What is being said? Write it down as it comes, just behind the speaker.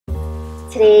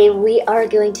Today we are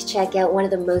going to check out one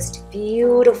of the most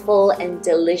beautiful and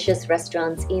delicious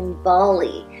restaurants in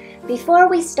Bali. Before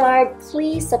we start,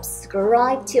 please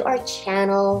subscribe to our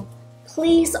channel.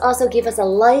 Please also give us a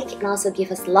like and also give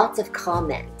us lots of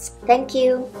comments. Thank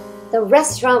you. The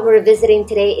restaurant we're visiting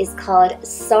today is called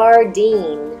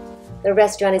Sardine. The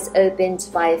restaurant is opened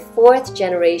by a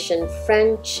fourth-generation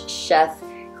French chef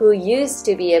who used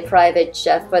to be a private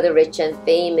chef for the rich and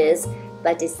famous,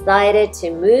 but decided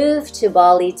to move to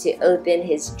Bali to open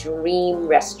his dream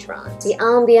restaurant. The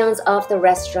ambiance of the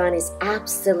restaurant is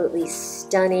absolutely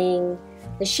stunning.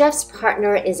 The chef's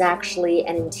partner is actually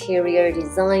an interior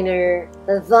designer.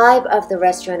 The vibe of the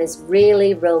restaurant is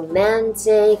really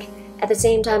romantic. At the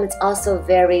same time, it's also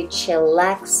very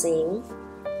chillaxing.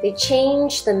 They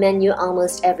change the menu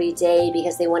almost every day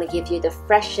because they want to give you the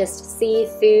freshest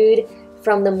seafood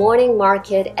from the morning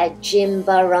market at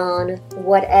Jimbaran.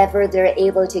 Whatever they're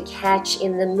able to catch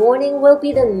in the morning will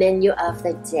be the menu of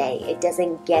the day. It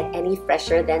doesn't get any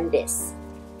fresher than this.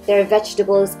 Their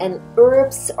vegetables and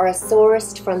herbs are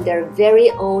sourced from their very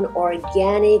own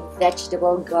organic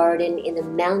vegetable garden in the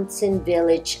mountain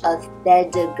village of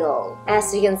Bedagal.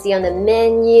 As you can see on the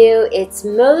menu, it's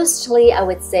mostly, I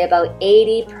would say, about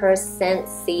 80%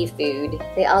 seafood.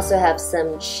 They also have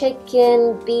some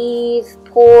chicken, beef,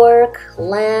 pork,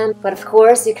 lamb, but of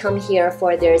course you come here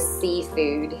for their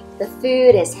seafood. The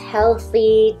food is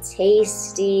healthy,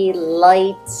 tasty,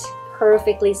 light,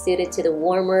 perfectly suited to the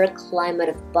warmer climate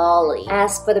of Bali.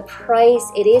 As for the price,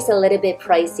 it is a little bit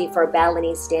pricey for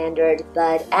Balinese standard,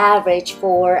 but average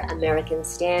for American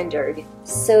standard.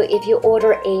 So if you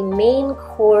order a main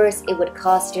course, it would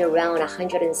cost you around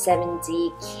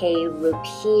 170k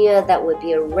rupiah. That would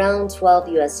be around 12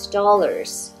 US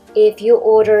dollars. If you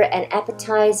order an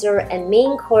appetizer and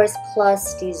main course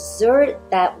plus dessert,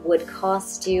 that would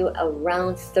cost you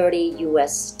around 30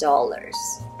 US dollars.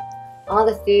 All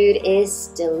the food is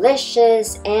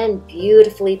delicious and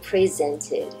beautifully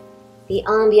presented. The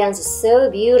ambiance is so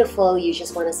beautiful, you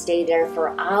just want to stay there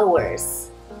for hours.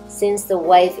 Since the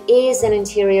wife is an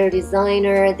interior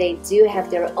designer, they do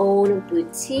have their own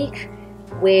boutique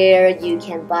where you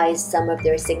can buy some of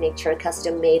their signature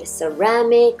custom-made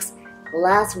ceramics,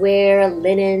 glassware,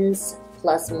 linens,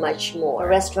 plus much more. The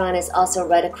restaurant is also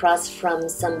right across from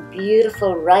some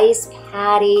beautiful rice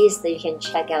paddies that you can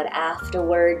check out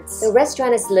afterwards. The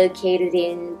restaurant is located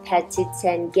in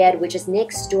Petitenged, which is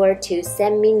next door to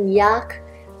Seminyak,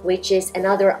 which is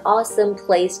another awesome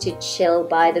place to chill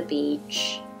by the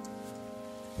beach.